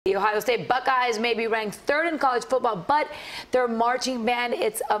The Ohio State Buckeyes may be ranked third in college football, but their marching band,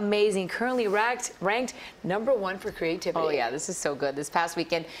 it's amazing. Currently ranked #1 for creativity. Oh yeah, this is so good. This past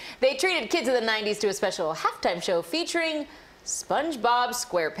weekend, they treated kids of the 90s to a special halftime show featuring Spongebob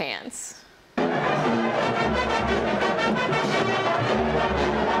Squarepants.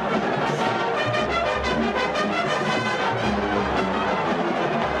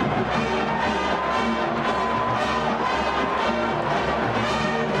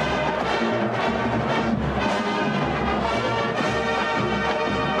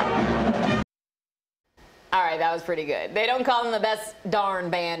 All right, that was pretty good. They don't call them the best darn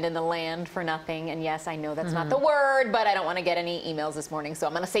band in the land for nothing. And yes, I know that's not the word, but I don't want to get any emails this morning, so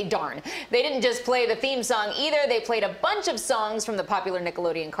I'm going to say darn. They didn't just play the theme song either. They played a bunch of songs from the popular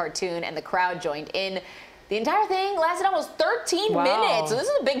Nickelodeon cartoon, and the crowd joined in. The entire thing lasted almost 13 minutes, so this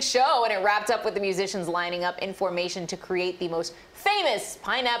is a big show, and it wrapped up with the musicians lining up in formation to create the most famous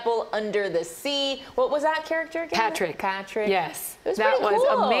pineapple under the sea. What was that character again? Patrick. Yes. It was that was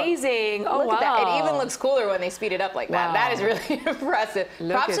cool. Amazing. Oh, Look wow. at that. It even looks cooler when they speed it up like that. Wow. That is really impressive.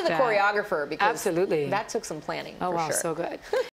 Props to the choreographer, because absolutely, that took some planning. Oh, for wow, sure. so good.